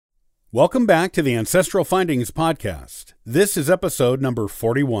Welcome back to the Ancestral Findings Podcast. This is episode number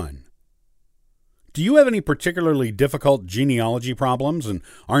 41. Do you have any particularly difficult genealogy problems and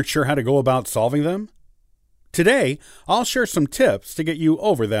aren't sure how to go about solving them? Today, I'll share some tips to get you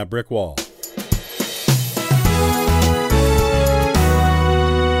over that brick wall.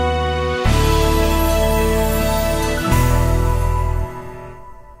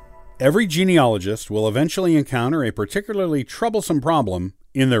 Every genealogist will eventually encounter a particularly troublesome problem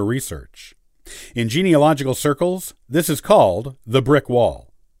in their research. In genealogical circles, this is called the brick wall.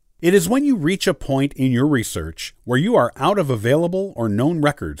 It is when you reach a point in your research where you are out of available or known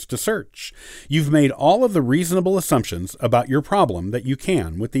records to search. You've made all of the reasonable assumptions about your problem that you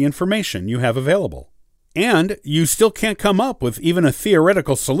can with the information you have available. And you still can't come up with even a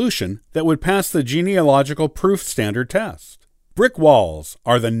theoretical solution that would pass the genealogical proof standard test. Brick walls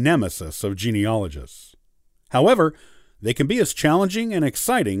are the nemesis of genealogists. However, they can be as challenging and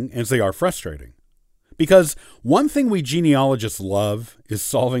exciting as they are frustrating. Because one thing we genealogists love is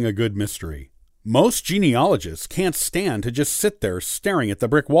solving a good mystery. Most genealogists can't stand to just sit there staring at the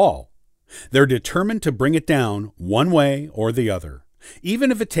brick wall. They're determined to bring it down one way or the other,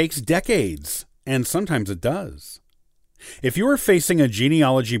 even if it takes decades, and sometimes it does. If you are facing a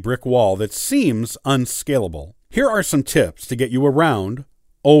genealogy brick wall that seems unscalable, here are some tips to get you around,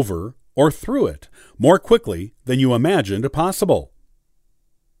 over, or through it more quickly than you imagined possible.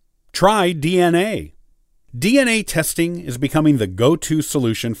 Try DNA. DNA testing is becoming the go-to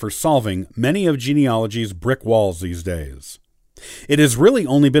solution for solving many of genealogy's brick walls these days. It has really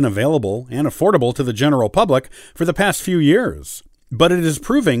only been available and affordable to the general public for the past few years, but it is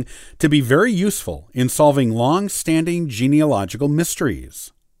proving to be very useful in solving long-standing genealogical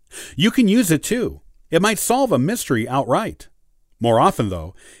mysteries. You can use it too. It might solve a mystery outright. More often,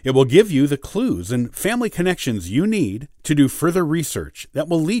 though, it will give you the clues and family connections you need to do further research that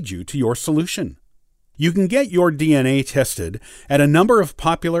will lead you to your solution. You can get your DNA tested at a number of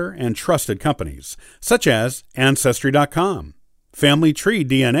popular and trusted companies, such as Ancestry.com, Family Tree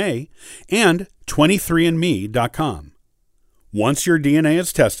DNA, and 23andMe.com. Once your DNA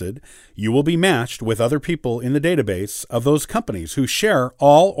is tested, you will be matched with other people in the database of those companies who share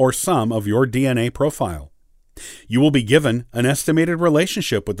all or some of your DNA profile. You will be given an estimated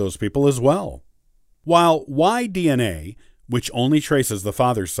relationship with those people as well. While Y-DNA, which only traces the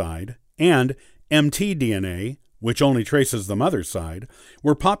father's side, and mtDNA, which only traces the mother's side,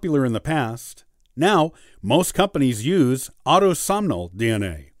 were popular in the past, now most companies use autosomal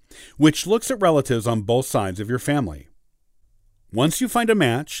DNA, which looks at relatives on both sides of your family. Once you find a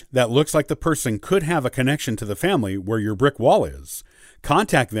match that looks like the person could have a connection to the family where your brick wall is,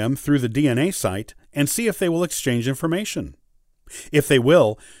 contact them through the DNA site and see if they will exchange information. If they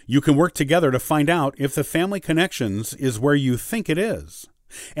will, you can work together to find out if the family connections is where you think it is,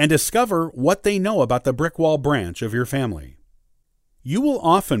 and discover what they know about the brick wall branch of your family. You will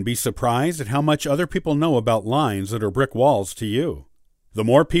often be surprised at how much other people know about lines that are brick walls to you. The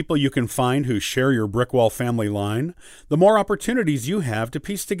more people you can find who share your brick wall family line, the more opportunities you have to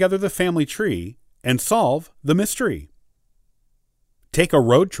piece together the family tree and solve the mystery. Take a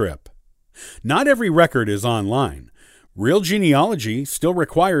road trip. Not every record is online. Real genealogy still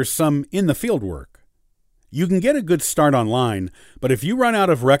requires some in-the-field work. You can get a good start online, but if you run out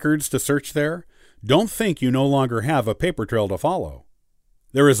of records to search there, don't think you no longer have a paper trail to follow.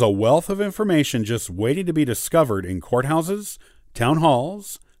 There is a wealth of information just waiting to be discovered in courthouses, town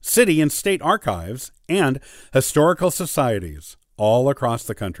halls, city and state archives, and historical societies all across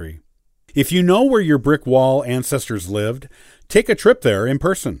the country. If you know where your brick wall ancestors lived, take a trip there in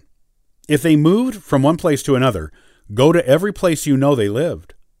person. If they moved from one place to another, go to every place you know they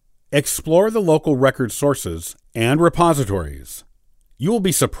lived. Explore the local record sources and repositories. You will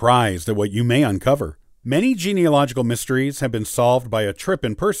be surprised at what you may uncover. Many genealogical mysteries have been solved by a trip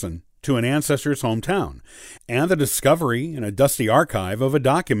in person to an ancestor's hometown, and the discovery in a dusty archive of a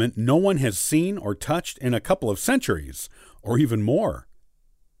document no one has seen or touched in a couple of centuries, or even more.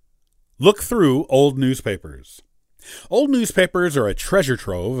 Look through old newspapers. Old newspapers are a treasure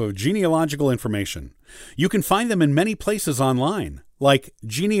trove of genealogical information. You can find them in many places online, like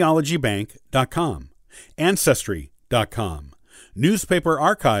genealogybank.com, Ancestry.com,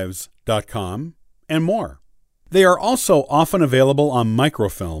 newspaperarchives.com, and more. They are also often available on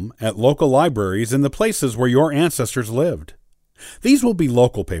microfilm at local libraries in the places where your ancestors lived. These will be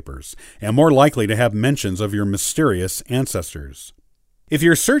local papers and more likely to have mentions of your mysterious ancestors. If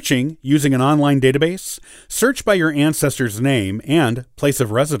you're searching using an online database, search by your ancestor's name and place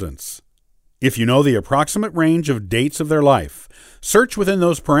of residence. If you know the approximate range of dates of their life, search within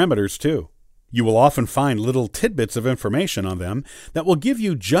those parameters too. You will often find little tidbits of information on them that will give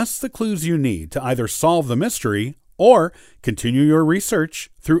you just the clues you need to either solve the mystery or continue your research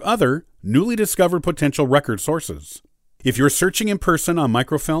through other newly discovered potential record sources. If you're searching in person on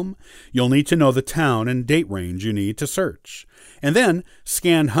microfilm, you'll need to know the town and date range you need to search, and then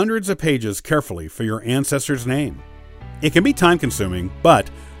scan hundreds of pages carefully for your ancestor's name. It can be time-consuming,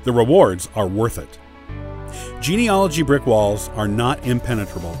 but the rewards are worth it. Genealogy brick walls are not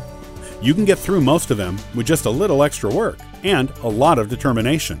impenetrable. You can get through most of them with just a little extra work and a lot of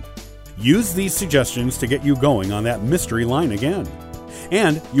determination. Use these suggestions to get you going on that mystery line again,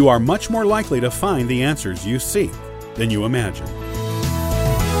 and you are much more likely to find the answers you seek than you imagine.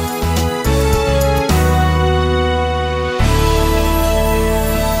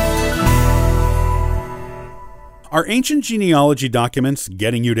 Are ancient genealogy documents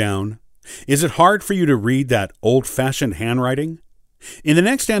getting you down? Is it hard for you to read that old-fashioned handwriting? In the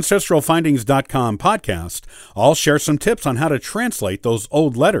next AncestralFindings.com podcast, I'll share some tips on how to translate those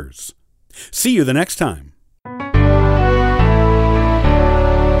old letters. See you the next time.